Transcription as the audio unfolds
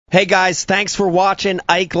Hey guys, thanks for watching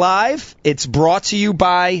Ike Live. It's brought to you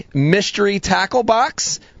by Mystery Tackle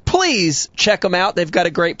Box. Please check them out. They've got a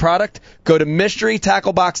great product. Go to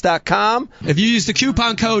mysterytacklebox.com. If you use the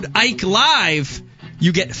coupon code Ike Live,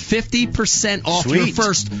 you get 50% off your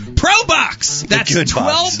first Pro Box. That's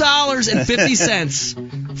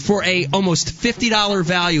 $12.50 for a almost $50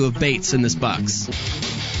 value of baits in this box.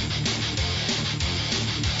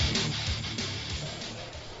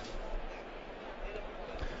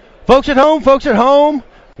 Folks at home,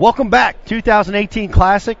 welcome back. 2018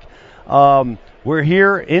 Classic. We're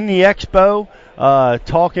here in the expo,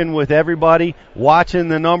 talking with everybody, watching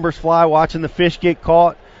the numbers fly, watching the fish get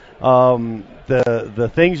caught.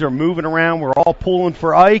 The things are moving around. We're all pulling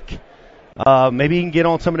for Ike. Maybe he can get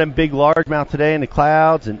on some of them big largemouth today in the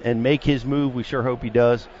clouds and make his move. We sure hope he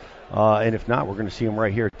does. And if not, we're going to see him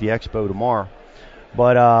right here at the expo tomorrow.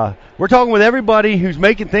 But we're talking with everybody who's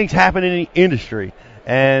making things happen in the industry.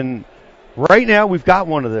 And right now we've got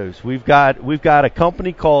one of those. We've got a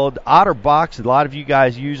company called OtterBox. A lot of you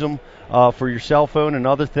guys use them for your cell phone and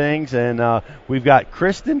other things. And we've got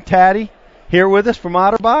Kristen Taddy here with us from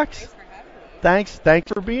OtterBox. Thanks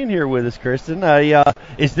for being here with us, Kristen.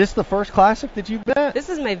 Is this the first Classic that you've been at? This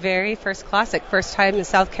is my very first Classic, first time in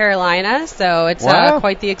South Carolina, so it's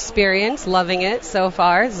quite the experience. Loving it so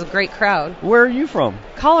far. This is a great crowd. Where are you from?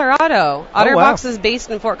 Colorado. OtterBox is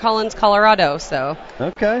based in Fort Collins, Colorado, so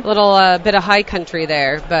okay, a little bit of high country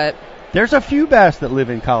there, but there's a few bass that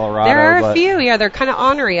live in Colorado. There are a few, yeah. They're kind of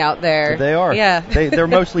ornery out there. So they are. Yeah. They're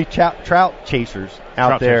mostly trout chasers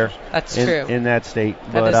out there. That's true. In that state.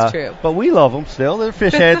 That is true. But we love them still. They're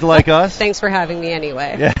fish heads like us. Thanks for having me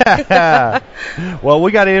anyway. Yeah. Well,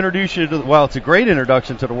 we got to introduce you to, it's a great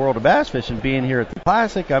introduction to the world of bass fishing being here at the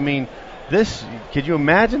Classic. I mean, could you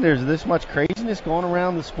imagine there's this much craziness going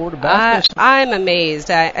around the sport of bass fishing? I'm amazed.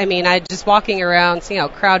 I mean, just walking around, seeing how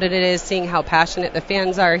crowded it is, seeing how passionate the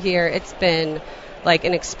fans are here, it's been like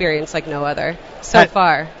an experience like no other so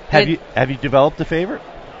far. Have you developed a favorite?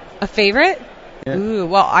 A favorite? Yeah. Ooh,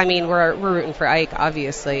 well, I mean, we're rooting for Ike,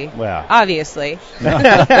 obviously. Well. Obviously. Well,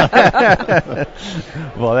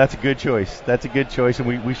 that's a good choice.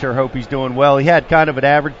 And we sure hope he's doing well. He had kind of an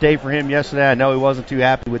average day for him yesterday. I know he wasn't too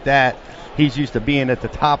happy with that. He's used to being at the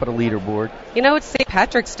top of the leaderboard. You know, it's St.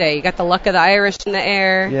 Patrick's Day. You got the luck of the Irish in the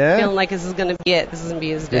air. Yeah. Feeling like this is going to be it. This is going to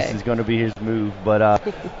be his day. This is going to be his move. So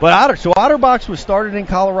OtterBox was started in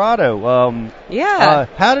Colorado. Yeah.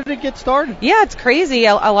 How did it get started? Yeah, it's crazy.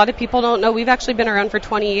 A lot of people don't know. We've actually been around for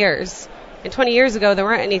 20 years. And 20 years ago, there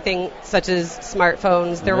weren't anything such as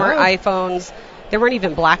smartphones. There weren't iPhones. There weren't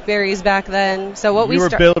even Blackberries back then. So what you were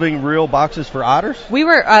building real boxes for otters? We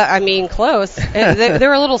were, close. they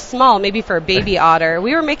were a little small, maybe for a baby otter.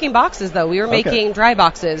 We were making boxes, though. We were making dry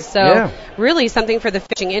boxes. So really something for the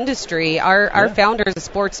fishing industry. Our founder is a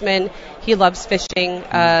sportsman. He loves fishing.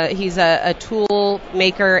 He's a tool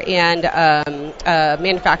maker and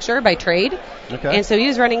manufacturer by trade. Okay. And so he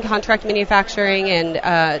was running contract manufacturing and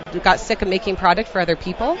got sick of making product for other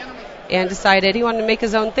people. And decided he wanted to make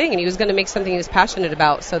his own thing, and he was going to make something he was passionate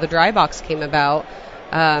about. So the dry box came about,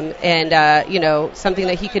 something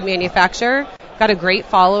that he could manufacture, got a great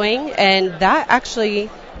following, and that actually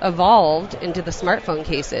evolved into the smartphone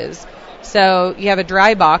cases. So you have a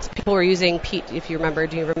dry box. People were using, if you remember,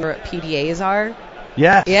 do you remember what PDAs are?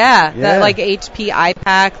 Yes. Yeah. The, like HP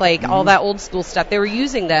iPack, all that old school stuff. They were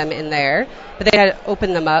using them in there, but they had to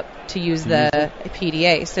open them up to use the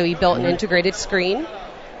PDA. So he built an integrated screen,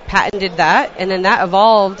 patented that, and then that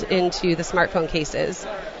evolved into the smartphone cases.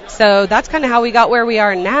 So that's kind of how we got where we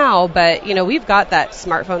are now, but, we've got that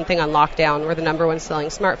smartphone thing on lockdown. We're the number one selling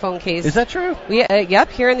smartphone case. Is that true?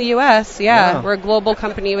 Yep, here in the U.S., yeah. We're a global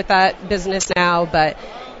company with that business now, but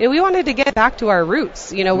we wanted to get back to our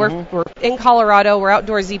roots. We're in Colorado. We're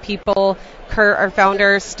outdoorsy people. Kurt, our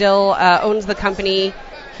founder, still owns the company.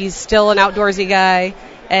 He's still an outdoorsy guy.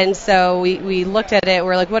 And so we looked at it.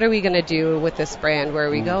 We're like, what are we going to do with this brand? Where are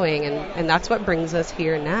we going? And that's what brings us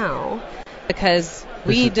here now, because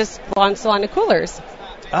we just launched the line of coolers.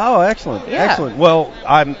 Oh, excellent. Yeah. Excellent. Well,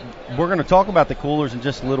 we're going to talk about the coolers in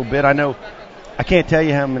just a little bit. I know I can't tell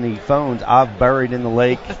you how many phones I've buried in the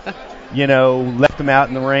lake. Left them out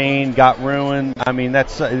in the rain, got ruined. I mean,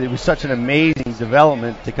 it was such an amazing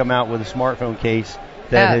development to come out with a smartphone case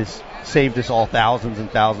that has saved us all thousands and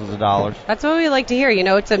thousands of dollars. That's what we like to hear.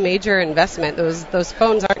 It's a major investment. Those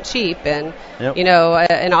phones aren't cheap, and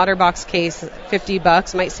an OtterBox case,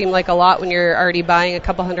 $50 might seem like a lot when you're already buying a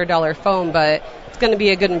couple $100 phone, but it's going to be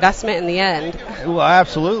a good investment in the end. Well,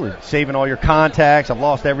 absolutely, saving all your contacts. I've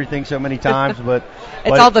lost everything so many times, but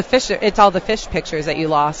it's all the fish. It's all the fish pictures that you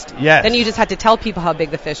lost. Yes. Then you just had to tell people how big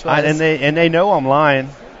the fish was. And they know I'm lying.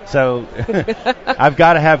 So I've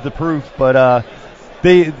got to have the proof. But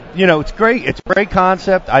it's great. It's a great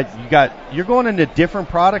concept. You're going into different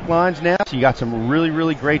product lines now, so you got some really,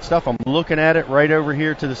 really great stuff. I'm looking at it right over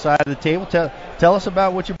here to the side of the table. Tell us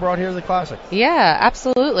about what you brought here to the Classic. Yeah,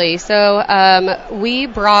 absolutely. So we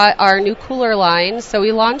brought our new cooler line. So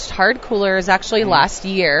we launched hard coolers actually last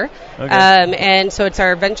year. Okay. And so it's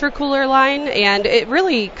our Venture cooler line, and it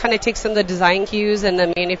really kind of takes some of the design cues and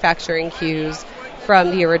the manufacturing cues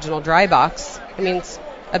from the original dry box. I mean, it's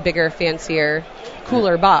a bigger, fancier,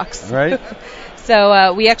 cooler box. Right.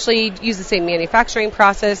 So we actually use the same manufacturing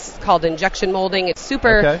process called injection molding. It's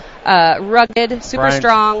super rugged, super Brian's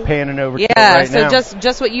strong. Panning over to it yeah, right so now.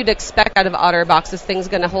 just what you'd expect out of OtterBox. This thing's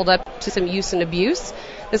going to hold up to some use and abuse.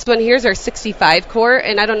 This one here's our 65 quart,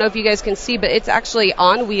 and I don't know if you guys can see, but it's actually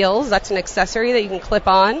on wheels. That's an accessory that you can clip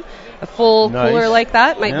on. A full cooler like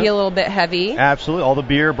that might be a little bit heavy. Absolutely. All the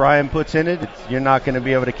beer Brian puts in it, you're not going to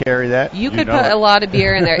be able to carry that. You could put a lot of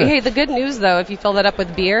beer in there. Hey, the good news, though, if you fill that up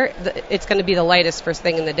with beer, it's going to be the lightest first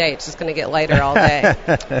thing in the day. It's just going to get lighter all day.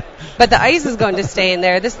 But the ice is going to stay in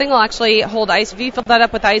there. This thing will actually hold ice. If you fill that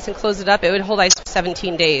up with ice and close it up, it would hold ice for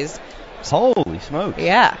 17 days. Holy smokes.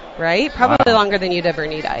 Yeah, right? Probably longer than you'd ever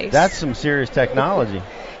need ice. That's some serious technology.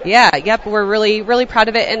 Yeah, yep. We're really, really proud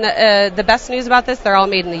of it. And the best news about this, they're all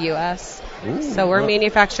made in the U.S. Ooh, so we're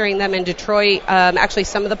manufacturing them in Detroit. Actually,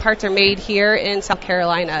 some of the parts are made here in South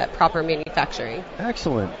Carolina at Proper Manufacturing.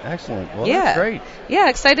 Excellent. Well, that's great. Yeah,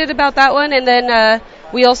 excited about that one. And then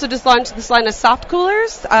we also just launched this line of soft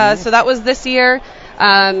coolers. So that was this year.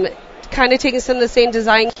 Kind of taking some of the same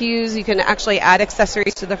design cues. You can actually add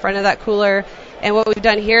accessories to the front of that cooler. And what we've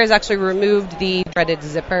done here is actually removed the dreaded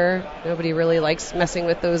zipper. Nobody really likes messing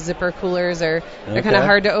with those zipper coolers. They're kind of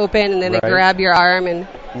hard to open, and then they grab your arm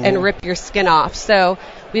and rip your skin off. So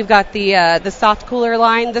we've got the soft cooler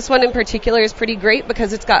line. This one in particular is pretty great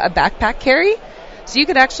because it's got a backpack carry. So you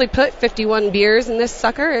could actually put 51 beers in this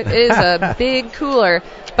sucker. It is a big cooler,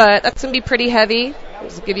 but that's going to be pretty heavy. I'll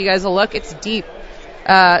just give you guys a look. It's deep.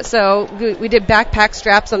 So we did backpack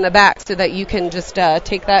straps on the back so that you can just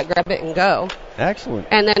take that, grab it, and go. Excellent.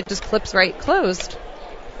 And then it just clips right closed.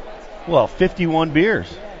 Well, 51 beers.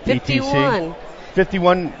 51. ETC.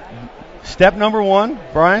 51. Step number one,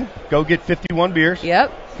 Brian, go get 51 beers.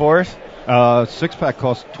 Yep. For us. Six-pack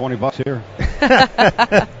costs $20 here.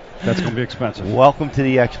 That's going to be expensive. Welcome to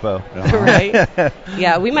the expo. Right?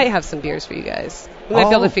 Yeah, we might have some beers for you guys. We might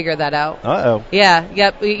be able to figure that out. Uh-oh. Yeah,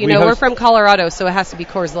 yep. We're from Colorado, so it has to be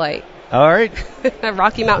Coors Light. All right.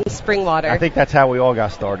 Rocky Mountain spring water. I think that's how we all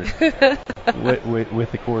got started with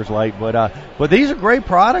the Coors Light. But these are great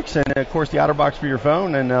products, and of course the OtterBox for your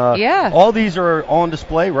phone, and all these are on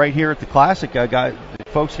display right here at the Classic.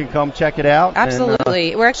 Folks can come check it out.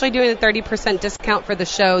 Absolutely. We're actually doing a 30% discount for the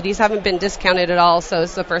show. These haven't been discounted at all, so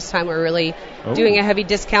it's the first time we're really doing a heavy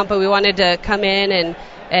discount. But we wanted to come in and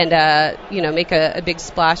make a big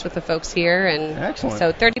splash with the folks here. And excellent.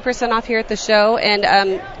 So 30% off here at the show,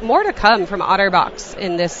 and more to come from OtterBox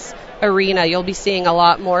in this arena. You'll be seeing a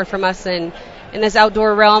lot more from us in this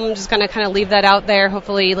outdoor realm. I'm just going to kind of leave that out there.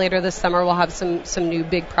 Hopefully later this summer we'll have some new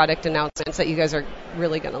big product announcements that you guys are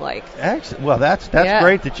really going to like. Excellent. Well, that's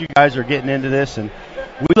great that you guys are getting into this, and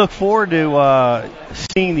we look forward to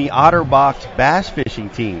seeing the OtterBox bass fishing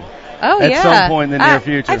team. At some point in the near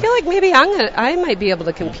future. I feel like maybe I might be able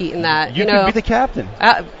to compete in that. You could be the captain.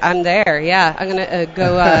 I'm there, yeah. I'm going to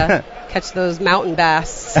go catch those mountain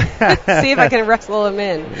bass. See if I can wrestle them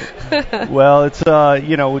in. Well, it's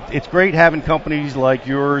it's great having companies like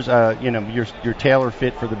yours. You're tailor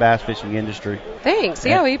fit for the bass fishing industry. Thanks.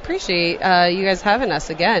 Yeah, we appreciate you guys having us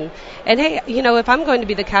again. And hey, if I'm going to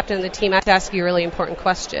be the captain of the team, I have to ask you a really important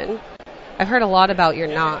question. I've heard a lot about your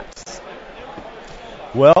knots.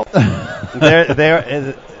 Well,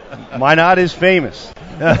 my knot is famous.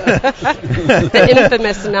 The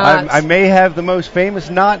infamous knot. I may have the most famous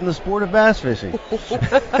knot in the sport of bass fishing. That's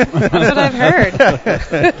what I've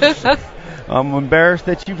heard. I'm embarrassed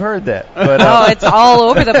that you've heard that. But, it's all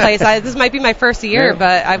over the place. This might be my first year,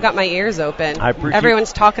 but I've got my ears open.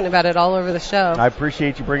 Everyone's talking about it all over the show. I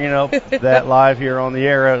appreciate you bringing up that live here on the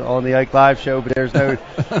air, on the Ike Live show, but there's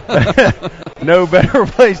no better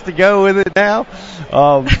place to go with it now.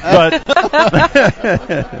 But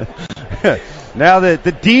now that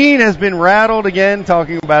the dean has been rattled again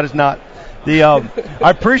talking about his knot, I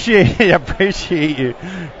appreciate you,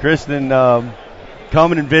 Kristen,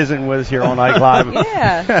 coming and visiting with us here on Ike Live.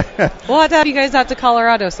 Yeah. We'll have to have you guys out to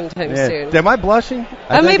Colorado sometime soon. Am I blushing?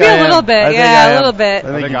 Maybe a little bit. Yeah, a little bit.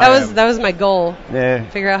 That was my goal. Yeah.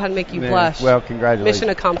 Figure out how to make you blush. Well, congratulations. Mission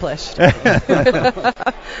accomplished.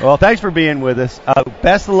 Well, thanks for being with us.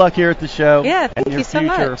 Best of luck here at the show. Yeah, thank and you so your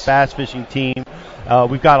future much. bass fishing team.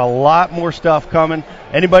 We've got a lot more stuff coming.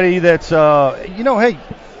 Anybody that's, hey,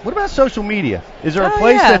 what about social media? Is there a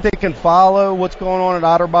place that they can follow what's going on at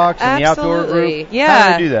OtterBox and the Outdoor Group? Yeah.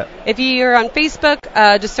 How do they do that? If you're on Facebook,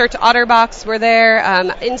 just search OtterBox. We're there.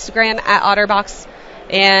 Instagram at OtterBox.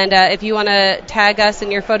 And if you want to tag us in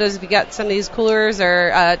your photos, if you got some of these coolers,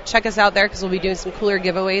 or check us out there because we'll be doing some cooler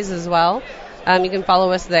giveaways as well. You can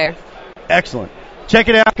follow us there. Excellent. Check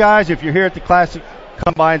it out, guys. If you're here at the Classic,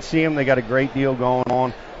 come by and see them. They got a great deal going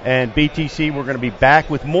on. And BTC, we're going to be back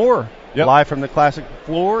with more live from the Classic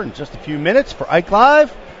floor in just a few minutes. For Ike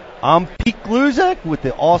Live, I'm Pete Gluzek with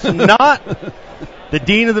the awesome Knot, the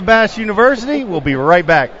Dean of the Bass University. We'll be right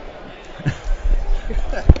back.